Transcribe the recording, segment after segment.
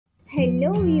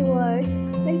Hello viewers,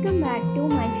 welcome back to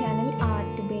my channel Art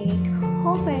Debate.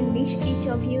 Hope and wish each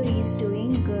of you is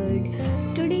doing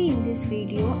good. Today in this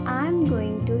video I am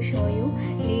going to show you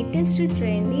latest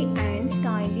trendy and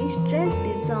stylish dress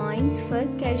designs for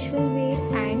casual wear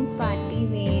and party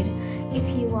wear. If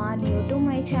you are new to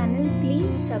my channel,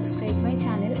 please subscribe my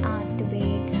channel Art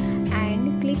Debate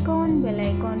and click on bell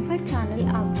icon for channel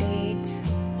updates.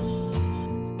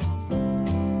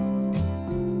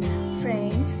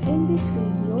 Friends, in this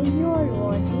video you are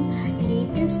watching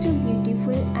latest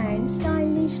beautiful and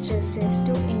stylish dresses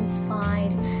to inspire.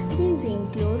 These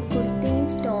include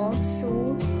kurtis, tops,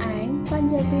 suits and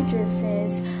Punjabi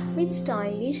dresses with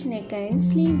stylish neck and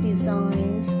sleeve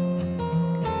designs.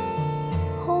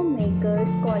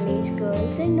 Homemakers, college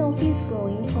girls and office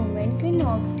going women can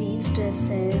opt these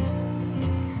dresses.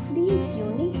 These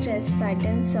unique dress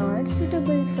patterns are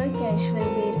suitable for casual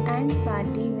wear and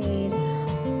party wear.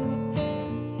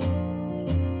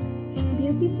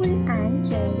 Beautiful and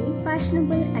trendy,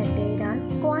 fashionable attire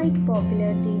are quite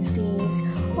popular these days.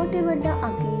 Whatever the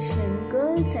occasion,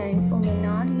 girls and women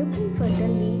are looking for the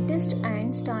latest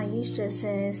and stylish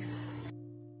dresses.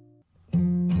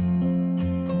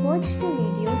 Watch the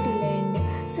video till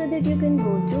end so that you can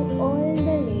go through all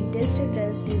the latest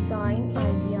dress design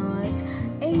ideas.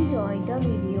 Enjoy the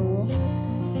video.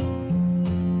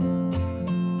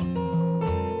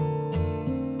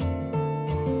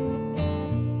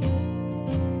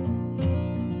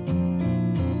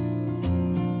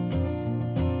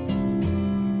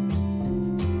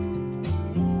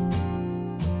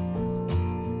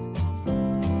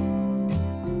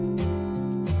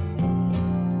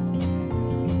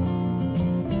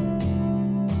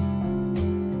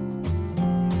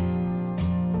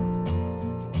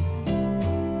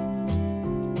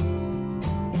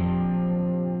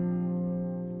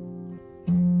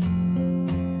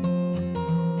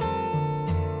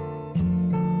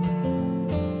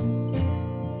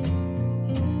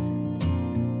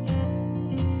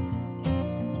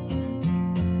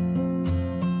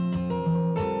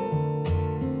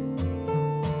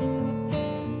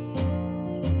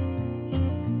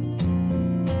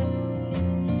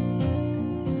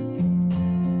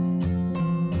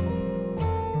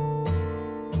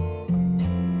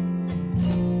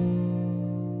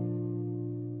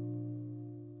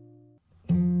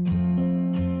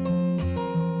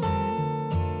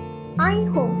 I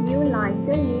hope you like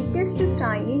the latest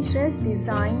stylish dress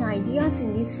design ideas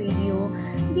in this video.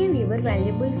 Give your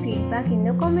valuable feedback in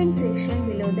the comment section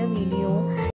below the video.